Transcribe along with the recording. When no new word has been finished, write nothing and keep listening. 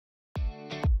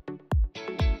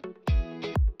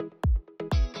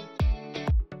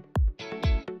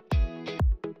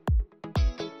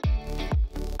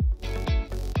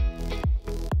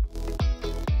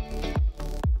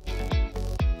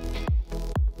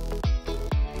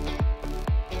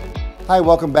Hi,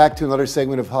 welcome back to another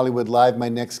segment of Hollywood Live. My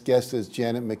next guest is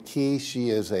Janet McKee. She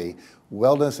is a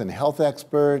wellness and health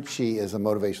expert. She is a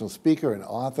motivational speaker and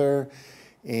author,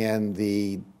 and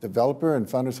the developer and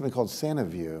founder of something called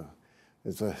Sanaview.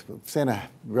 It's a Santa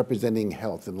representing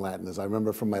health in Latin, as I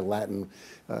remember from my Latin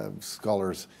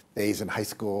scholars days in high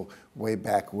school way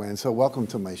back when. So welcome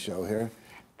to my show here.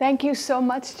 Thank you so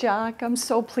much, Jack. I'm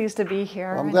so pleased to be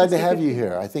here. Well, I'm glad to have you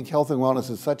here. I think health and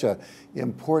wellness is such a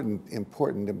important.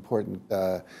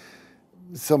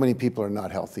 So many people are not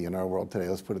healthy in our world today,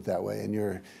 let's put it that way, and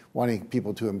you're wanting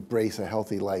people to embrace a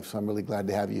healthy life, so I'm really glad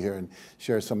to have you here and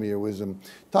share some of your wisdom.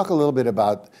 Talk a little bit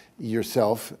about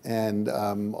yourself and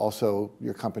also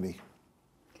your company.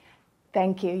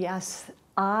 Thank you, yes.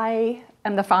 I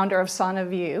am the founder of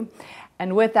Sanaview,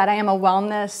 and with that I am a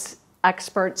wellness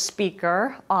expert,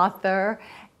 speaker, author,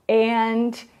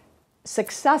 and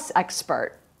success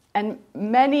expert. And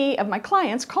many of my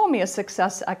clients call me a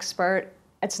success expert.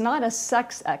 It's not a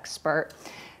sex expert.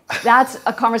 That's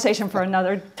a conversation for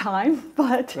another time,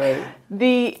 but right.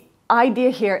 The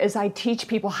idea here is I teach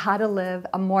people how to live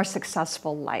a more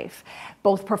successful life,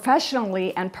 both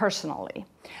professionally and personally.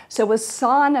 So with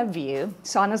Sanaview,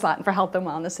 Sana is Latin for health and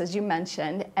wellness, as you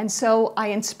mentioned, and so I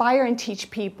inspire and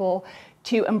teach people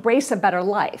to embrace a better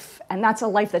life, and that's a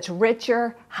life that's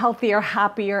richer, healthier,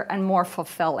 happier, and more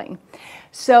fulfilling.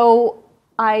 So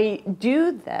I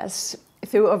do this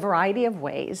through a variety of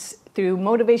ways, through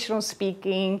motivational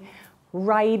speaking,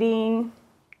 writing,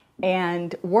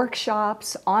 and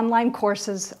workshops, online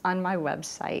courses on my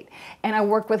website, and I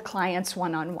work with clients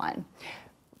one-on-one.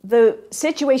 The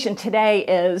situation today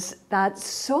is that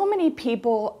so many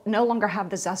people no longer have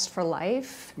the zest for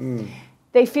life.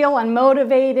 They feel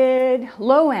unmotivated,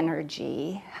 low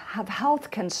energy, have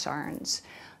health concerns,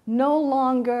 no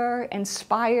longer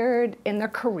inspired in their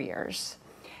careers,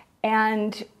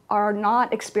 and are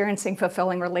not experiencing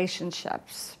fulfilling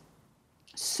relationships.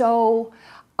 So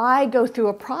I go through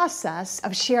a process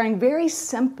of sharing very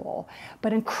simple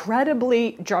but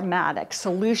incredibly dramatic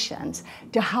solutions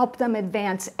to help them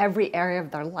advance every area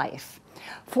of their life.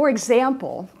 For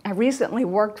example, I recently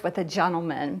worked with a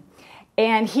gentleman,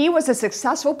 and he was a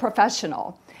successful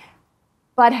professional,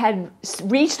 but had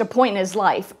reached a point in his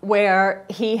life where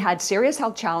he had serious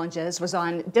health challenges, was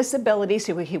on disability,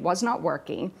 so he was not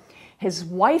working. His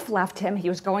wife left him, he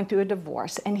was going through a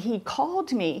divorce, and he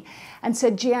called me and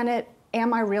said, Janet,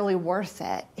 am I really worth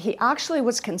it? He actually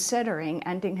was considering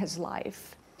ending his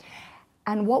life.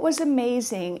 And what was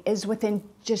amazing is within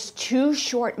just 2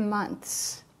 short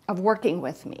months of working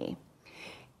with me,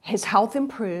 his health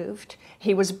improved,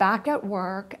 he was back at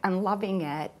work and loving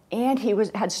it, and he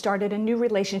had started a new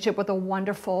relationship with a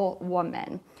wonderful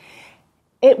woman.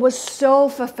 It was so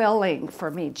fulfilling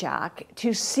for me, Jack,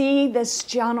 to see this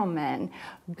gentleman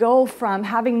go from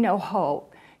having no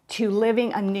hope to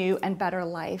living a new and better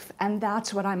life, and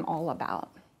that's what I'm all about.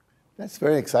 That's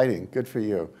very exciting. Good for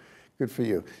you. Good for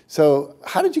you. So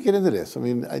how did you get into this? I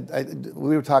mean,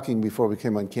 we were talking before we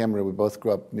came on camera. We both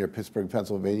grew up near Pittsburgh,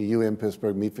 Pennsylvania. You in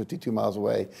Pittsburgh, me 52 miles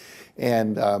away.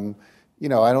 And, you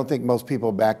know, I don't think most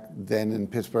people back then in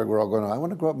Pittsburgh were all going, I want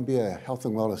to grow up and be a health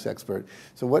and wellness expert.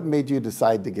 So what made you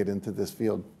decide to get into this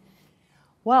field?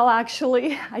 Well,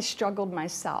 actually, I struggled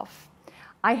myself.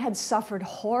 I had suffered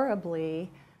horribly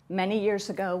many years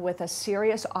ago with a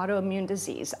serious autoimmune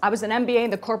disease. I was an MBA in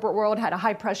the corporate world, had a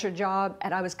high pressure job,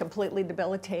 and I was completely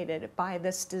debilitated by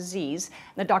this disease.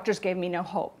 The doctors gave me no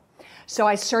hope. So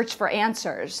I searched for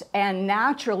answers and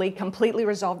naturally completely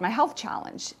resolved my health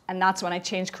challenge. And that's when I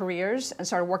changed careers and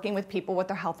started working with people with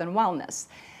their health and wellness.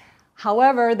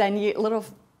 However, then a little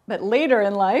bit later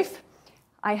in life,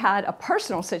 I had a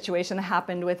personal situation that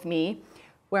happened with me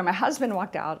where my husband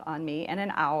walked out on me in an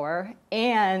hour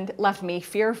and left me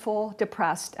fearful,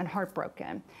 depressed, and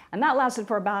heartbroken. And that lasted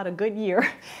for about a good year.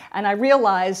 And I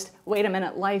realized, wait a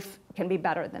minute, life can be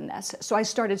better than this. So I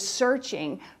started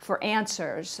searching for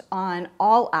answers on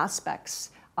all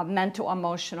aspects of mental,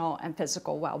 emotional, and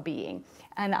physical well-being.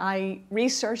 And I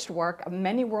researched work of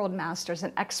many world masters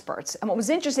and experts. And what was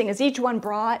interesting is each one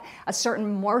brought a certain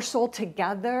morsel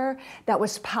together that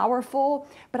was powerful,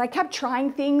 but I kept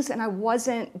trying things and I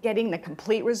wasn't getting the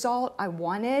complete result I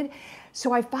wanted.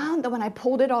 So I found that when I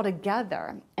pulled it all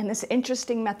together in this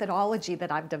interesting methodology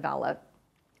that I've developed,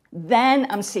 then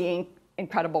I'm seeing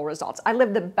incredible results. I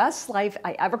lived the best life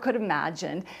I ever could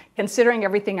imagine, considering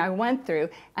everything I went through,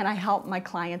 and I help my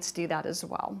clients do that as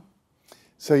well.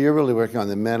 So you're really working on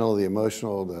the mental, the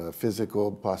emotional, the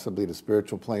physical, possibly the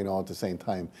spiritual plane all at the same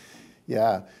time.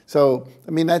 Yeah. So,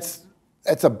 I mean, that's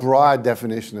That's a broad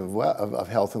definition of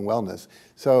health and wellness.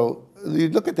 So you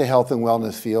look at the health and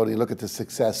wellness field, you look at the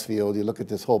success field, you look at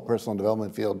this whole personal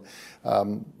development field.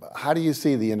 How do you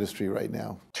see the industry right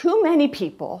now? Too many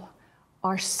people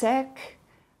are sick,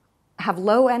 have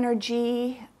low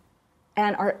energy,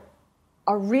 and are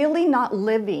really not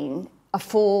living a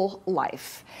full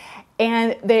life.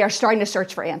 And they are starting to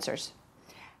search for answers.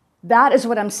 That is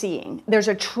what I'm seeing. There's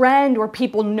a trend where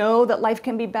people know that life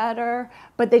can be better,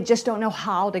 but they just don't know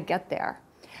how to get there.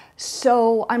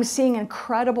 So I'm seeing an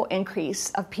incredible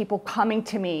increase of people coming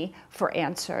to me for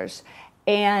answers.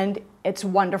 And it's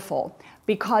wonderful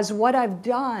because what I've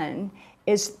done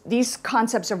is these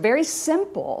concepts are very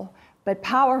simple, but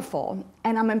powerful.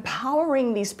 And I'm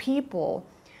empowering these people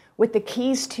with the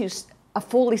keys to a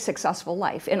fully successful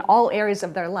life in all areas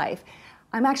of their life.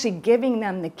 I'm actually giving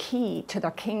them the key to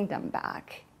their kingdom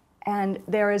back. And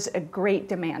there is a great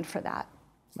demand for that.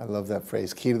 I love that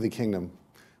phrase, key to the kingdom.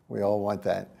 We all want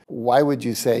that. Why would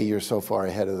you say you're so far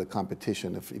ahead of the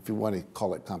competition, if you want to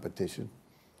call it competition?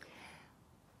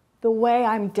 The way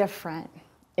I'm different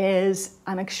is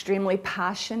I'm extremely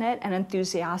passionate and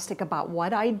enthusiastic about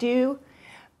what I do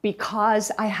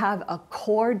because I have a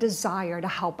core desire to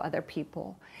help other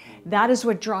people. That is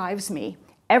what drives me.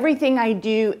 Everything I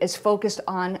do is focused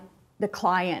on the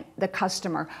client, the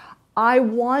customer. I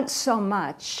want so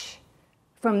much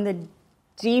from the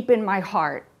deep in my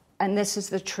heart, and this is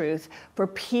the truth, for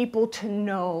people to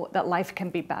know that life can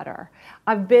be better.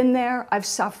 I've been there, I've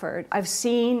suffered, I've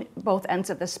seen both ends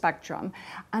of the spectrum,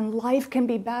 and life can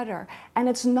be better. And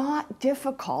it's not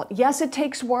difficult. Yes, it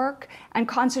takes work and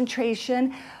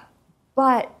concentration,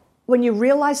 but when you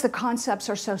realize the concepts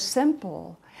are so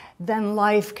simple, then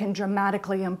life can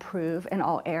dramatically improve in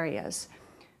all areas.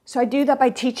 So I do that by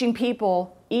teaching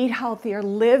people, eat healthier,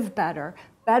 live better,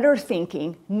 better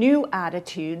thinking, new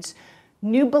attitudes,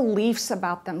 new beliefs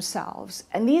about themselves.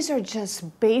 And these are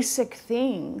just basic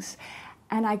things.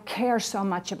 And I care so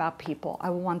much about people.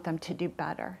 I want them to do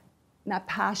better. And that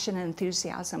passion and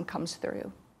enthusiasm comes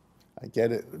through. I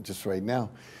get it just right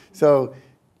now. So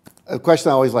a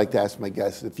question I always like to ask my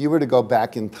guests, if you were to go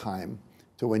back in time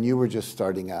to when you were just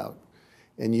starting out,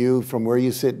 and you, from where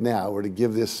you sit now, were to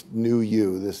give this new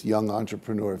you, this young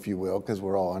entrepreneur, if you will, because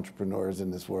we're all entrepreneurs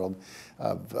in this world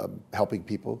of helping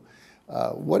people,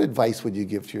 what advice would you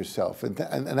give to yourself?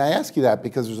 And I ask you that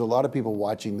because there's a lot of people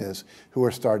watching this who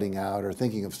are starting out or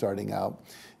thinking of starting out.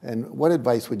 And what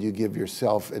advice would you give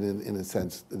yourself and, in a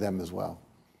sense, them as well?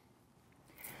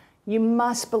 You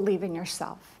must believe in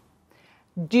yourself.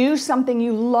 Do something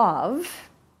you love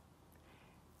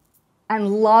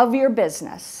and love your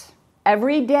business.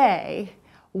 Every day,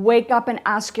 wake up and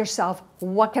ask yourself,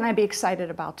 what can I be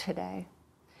excited about today?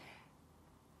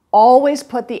 Always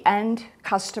put the end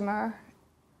customer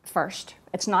first.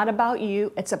 It's not about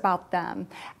you, it's about them.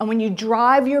 And when you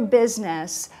drive your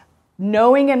business,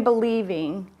 knowing and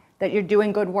believing that you're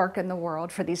doing good work in the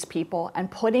world for these people and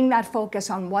putting that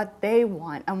focus on what they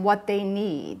want and what they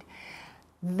need,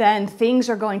 then things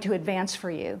are going to advance for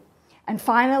you. And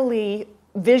finally,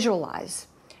 visualize.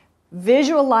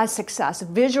 Visualize success.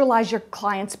 Visualize your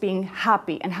clients being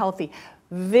happy and healthy.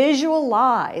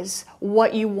 Visualize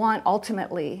what you want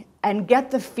ultimately and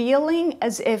get the feeling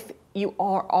as if you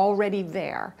are already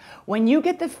there. When you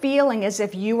get the feeling as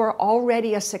if you are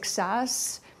already a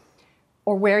success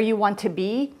or where you want to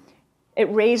be,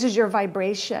 it raises your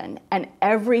vibration and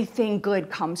everything good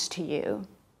comes to you.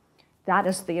 That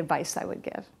is the advice I would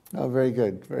give. Oh, very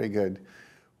good, very good.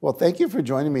 Well, thank you for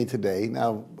joining me today.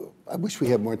 Now, I wish we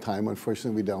had more time.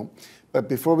 Unfortunately, we don't. But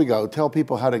before we go, tell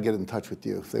people how to get in touch with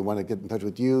you. If they want to get in touch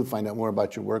with you, find out more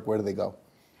about your work, where do they go?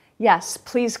 Yes,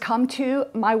 please come to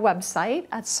my website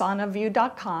at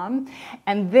sanaview.com.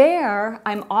 And there,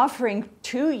 I'm offering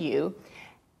to you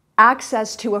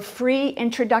access to a free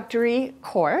introductory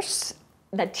course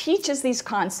that teaches these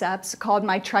concepts called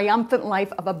my Triumphant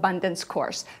Life of Abundance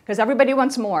course. Because everybody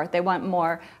wants more. They want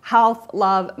more health,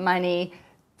 love, money,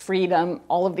 freedom,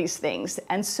 all of these things.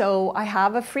 And so I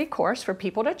have a free course for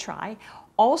people to try.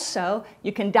 Also,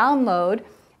 you can download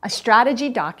a strategy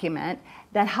document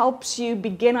that helps you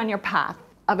begin on your path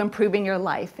of improving your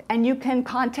life. And you can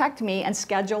contact me and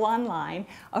schedule online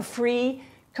a free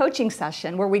coaching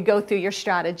session where we go through your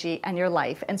strategy and your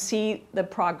life and see the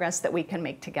progress that we can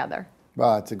make together.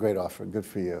 Wow, it's a great offer. Good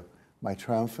for you. My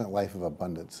Triumphant Life of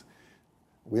Abundance.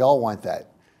 We all want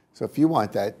that. So if you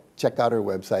want that, check out our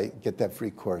website, get that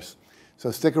free course.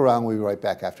 So stick around. We'll be right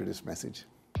back after this message.